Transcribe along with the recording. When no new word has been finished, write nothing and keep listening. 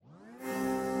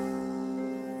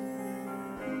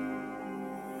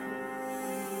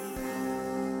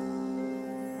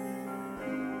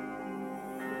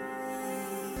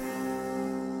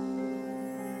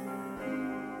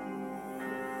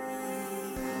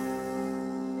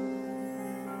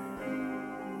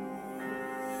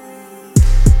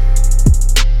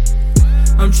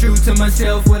I'm true to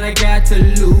myself, what I got to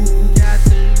lose.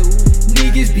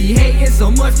 Niggas be hating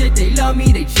so much that they love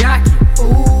me, they jockin'.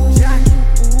 Ooh.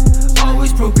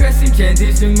 Always progressing,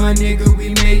 transition, my nigga, we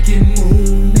making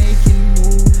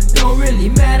moves. Don't really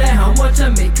matter how much I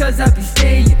make, cause I be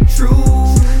staying true.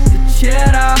 The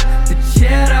cheddar,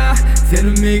 tell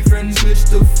them make friends switch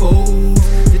the foes.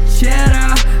 The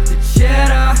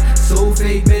cheddar, so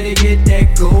fake, better get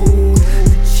that gold.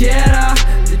 The cheddar,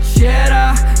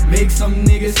 make some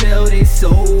niggas sell they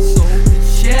souls.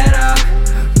 The cheddar,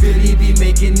 really be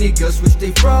making niggas switch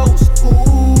they froze.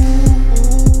 Ooh.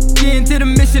 Getting to the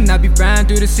mission, I be riding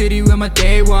through the city with my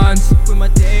day ones.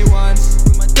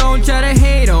 Don't try to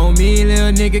hate on me,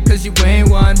 little nigga, cause you ain't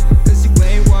one.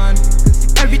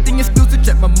 Everything exclusive,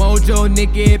 check my mojo,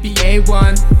 nigga, it be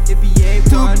A1.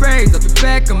 2 braids off the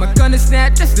back of my gun and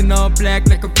snap, dressed in all black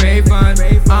like a Raven.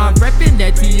 I'm reppin'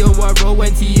 that T.O.R.O.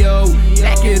 and T.O.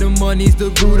 Back of the money's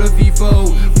the root of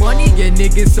evil. Money get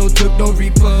niggas, so took no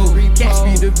repo. Cash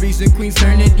be the reason queens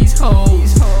turning these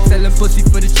hoes. Sellin' pussy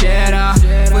for the cheddar.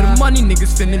 For the money,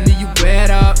 niggas finna leave you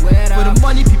wet up. For the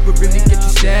money, people really get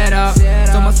you set up.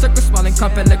 So my circle smiling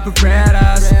compact like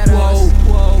Berettas. Whoa.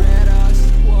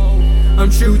 I'm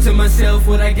true to myself,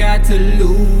 what I got to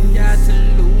lose.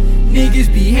 Niggas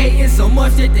be hating so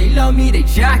much that they love me, they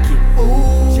jockin'.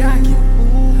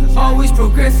 Ooh. Always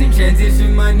progressing,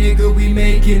 transition, my nigga, we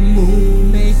making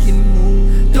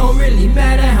moves. Don't really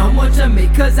matter how much I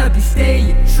make, cause I be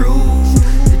staying true.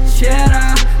 The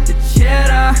cheddar,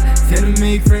 tell them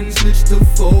make friends switch the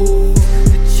foes.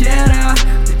 The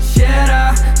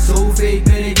cheddar, so fake,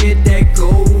 better get that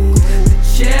gold.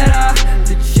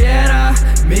 The cheddar,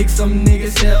 make some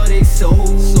niggas sell they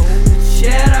souls. The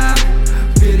cheddar,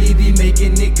 really be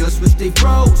making niggas switch they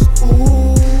bros.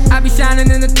 Ooh. I be shining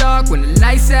in the dark when the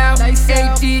lights out.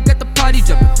 A.G.E.T got the party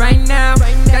jumping right now.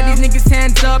 Got these niggas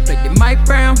hands up like they Mike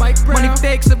Brown. Money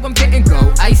fake, so I'm getting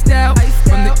gold iced out.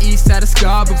 From the east side of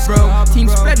Scarborough, team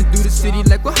spreading through the city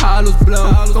like what hollows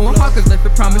blow. Going hard cause life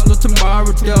it promise no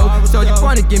tomorrow though. So you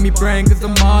wanna give me brain cause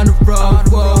I'm on the road.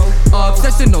 Whoa.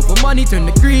 Obsession over money turn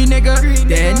to green, nigga.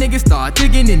 Then niggas start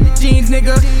digging in the jeans,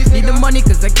 nigga. Need the money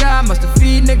cause I got much to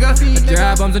feed, nigga. I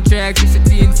drive bombs on tracks, it's a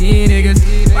TNT, niggas.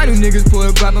 Why do niggas pull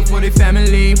a grab for their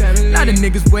family? Lot of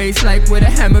niggas waste like where the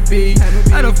hammer be.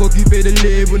 I don't fuck you better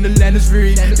live when the land is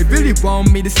free. They really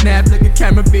want me to snap like a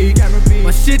camera be.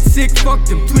 My shit sick, fuck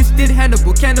them twisted,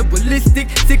 Hannibal, cannibalistic.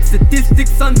 Sick sadistic,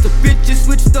 sons of bitches.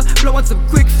 Switch the flow on some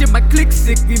quick shit, my click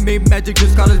sick. We made magic,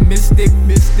 just call us mystic.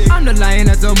 I'm the lion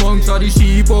that's amongst all these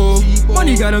sheeple.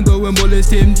 Money got them going bullets,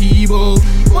 Tim Tebow.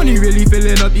 Money really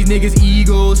filling up these niggas'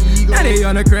 egos. Now they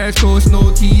on a crash course,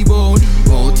 no T-bone.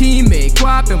 Whole team make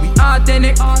guap and we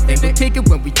authentic. Ain't gon' take it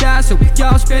when we die, so we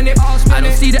all spend it. I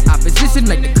don't see the opposition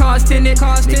like the cost in it.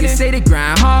 Niggas say they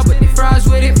grind hard, but they fries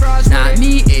with it. Not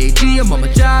me, A.G., I'm on my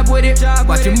job with it.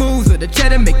 Watching moves with the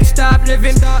cheddar, make you stop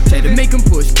living. Cheddar make them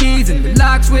push keys and the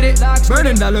locks with it.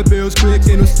 Burning dollar bills quick,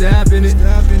 ain't no stopping it.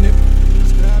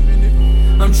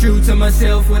 I'm true to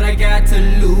myself, what I got to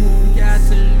lose.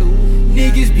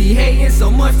 Niggas be hating so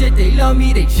much that they love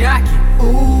me, they jockin'.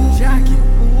 Ooh.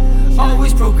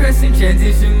 Always progressing,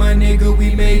 transition, my nigga,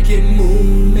 we making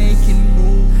moves.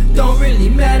 Don't really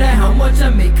matter how much I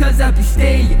make, cause I be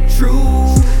staying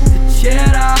true. The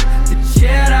cheddar,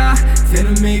 tell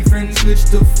them make friends switch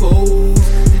the foes.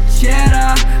 The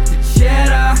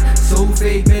cheddar, so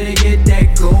fake, better get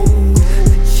that gold.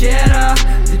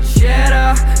 The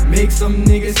cheddar, make some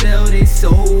niggas sell they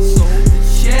souls. The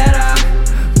cheddar,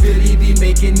 really be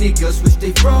making niggas switch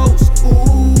they froze.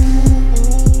 Ooh.